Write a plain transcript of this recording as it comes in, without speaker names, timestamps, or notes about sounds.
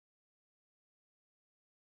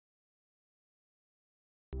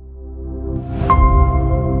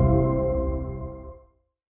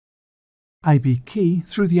IBKey,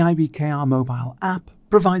 through the IBKR Mobile app,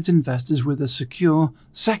 provides investors with a secure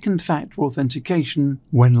second-factor authentication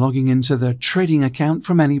when logging into their trading account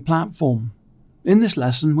from any platform. In this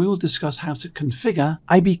lesson, we will discuss how to configure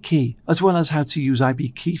IBKey, as well as how to use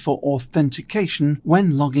IBKey for authentication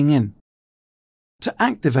when logging in. To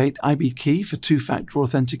activate IBKey for two-factor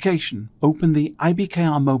authentication, open the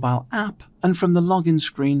IBKR Mobile app and from the login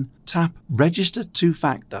screen, tap Register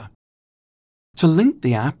Two-Factor. To link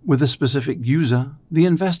the app with a specific user, the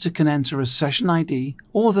investor can enter a session ID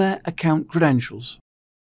or their account credentials.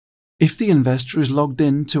 If the investor is logged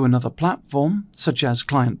in to another platform, such as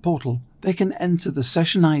Client Portal, they can enter the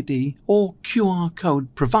session ID or QR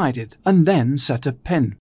code provided and then set a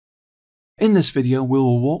PIN. In this video, we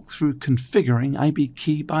will walk through configuring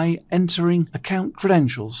IBKey by entering account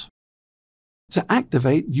credentials. To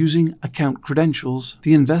activate using account credentials,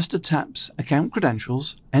 the investor taps Account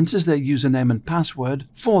Credentials, enters their username and password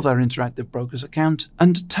for their Interactive Brokers account,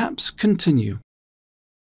 and taps Continue.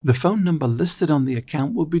 The phone number listed on the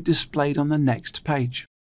account will be displayed on the next page.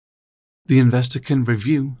 The investor can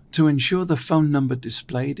review to ensure the phone number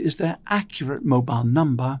displayed is their accurate mobile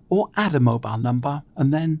number or add a mobile number,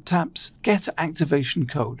 and then taps Get Activation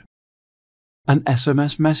Code. An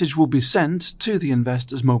SMS message will be sent to the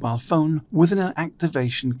investor's mobile phone with an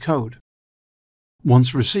activation code.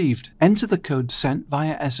 Once received, enter the code sent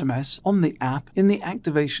via SMS on the app in the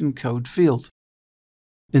activation code field.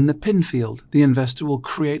 In the PIN field, the investor will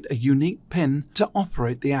create a unique PIN to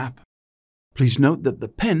operate the app. Please note that the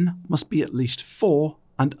PIN must be at least 4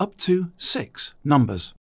 and up to 6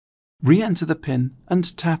 numbers. Re-enter the PIN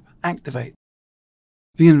and tap Activate.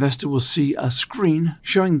 The investor will see a screen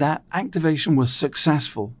showing that activation was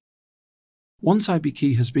successful. Once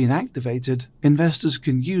IBKey has been activated, investors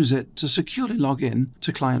can use it to securely log in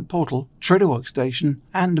to Client Portal, Trader Workstation,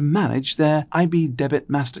 and manage their IB Debit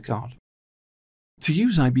MasterCard. To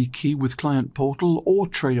use IBKey with Client Portal or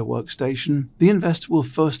Trader Workstation, the investor will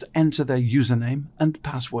first enter their username and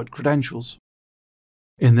password credentials.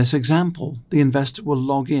 In this example, the investor will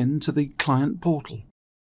log in to the Client Portal.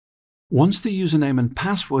 Once the username and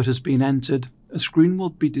password has been entered, a screen will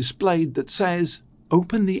be displayed that says,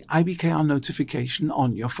 "Open the IBKR notification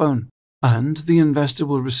on your phone," and the investor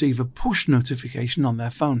will receive a push notification on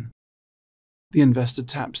their phone. The investor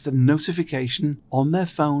taps the notification on their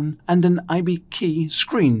phone and an IBKey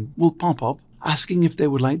screen will pop up asking if they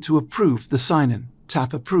would like to approve the sign-in.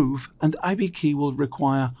 Tap Approve and IBKey will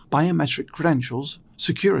require biometric credentials,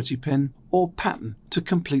 security PIN, or pattern to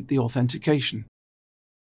complete the authentication.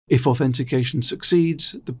 If authentication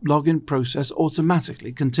succeeds, the login process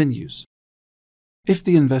automatically continues. If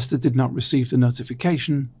the investor did not receive the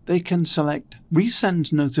notification, they can select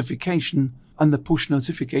Resend Notification and the push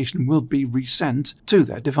notification will be resent to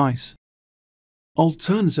their device.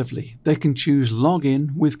 Alternatively, they can choose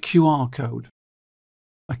Login with QR code.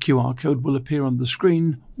 A QR code will appear on the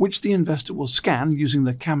screen, which the investor will scan using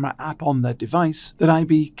the camera app on their device that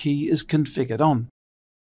IBKey is configured on.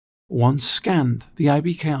 Once scanned, the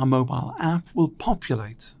IBKR Mobile app will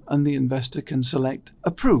populate and the investor can select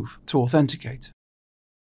Approve to authenticate.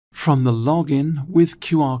 From the Login with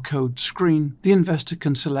QR code screen, the investor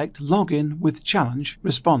can select Login with Challenge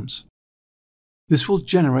Response. This will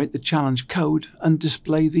generate the challenge code and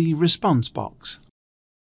display the response box.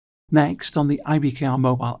 Next, on the IBKR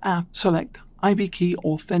Mobile app, select IBKey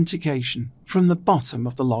Authentication from the bottom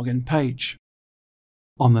of the login page.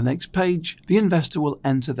 On the next page, the investor will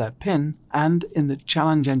enter their PIN and, in the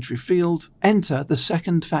challenge entry field, enter the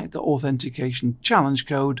second-factor authentication challenge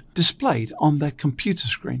code displayed on their computer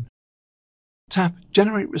screen. Tap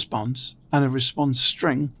Generate Response and a response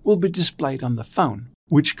string will be displayed on the phone,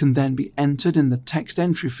 which can then be entered in the text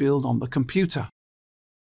entry field on the computer.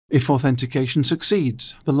 If authentication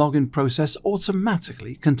succeeds, the login process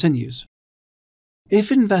automatically continues. If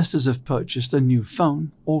investors have purchased a new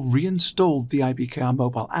phone or reinstalled the IBKR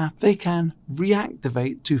Mobile app, they can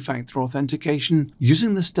reactivate two-factor authentication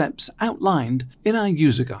using the steps outlined in our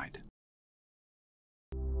user guide.